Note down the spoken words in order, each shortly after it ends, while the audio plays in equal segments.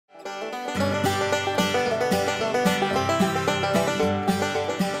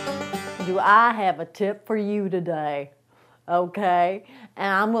I have a tip for you today, okay? And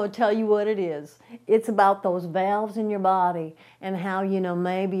I'm going to tell you what it is. It's about those valves in your body and how,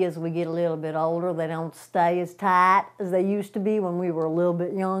 maybe as we get a little bit older, they don't stay as tight as they used to be when we were a little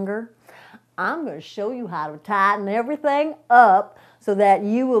bit younger. I'm going to show you how to tighten everything up so that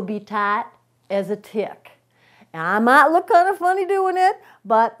you will be tight as a tick. And I might look kind of funny doing it,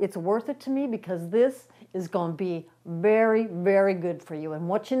 but it's worth it to me because this is going to be very, very good for you. And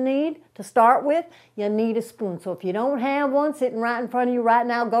what you need to start with, you need a spoon. So if you don't have one sitting right in front of you right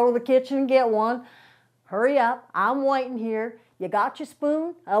now, go to the kitchen and get one. Hurry up. I'm waiting here. You got your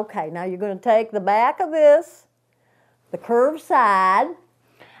spoon? Okay, now you're going to take the back of this, the curved side,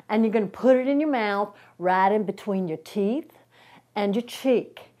 and you're going to put it in your mouth right in between your teeth and your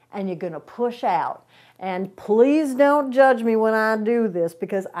cheek. And you're going to push out. And please don't judge me when I do this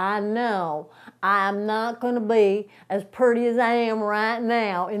because I know I'm not going to be as pretty as I am right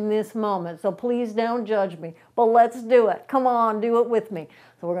now in this moment. So please don't judge me. But let's do it. Come on, do it with me.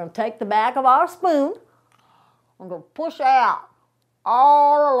 So we're going to take the back of our spoon. I'm going to push out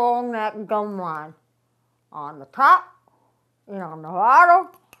all along that gum line. On the top and on the bottom.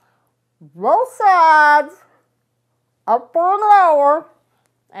 Both sides. Up and lower.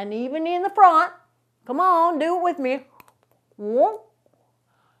 And even in the front. Come on, do it with me.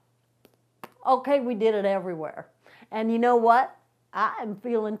 Okay, we did it everywhere. And you know what? I am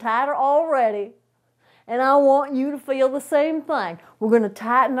feeling tighter already. And I want you to feel the same thing. We're going to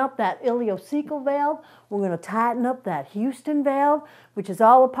tighten up that ileocecal valve. We're going to tighten up that Houston valve, which is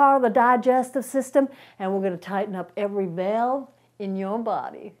all a part of the digestive system. And we're going to tighten up every valve in your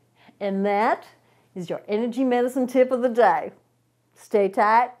body. And that is your energy medicine tip of the day. Stay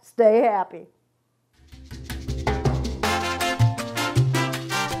tight, stay happy.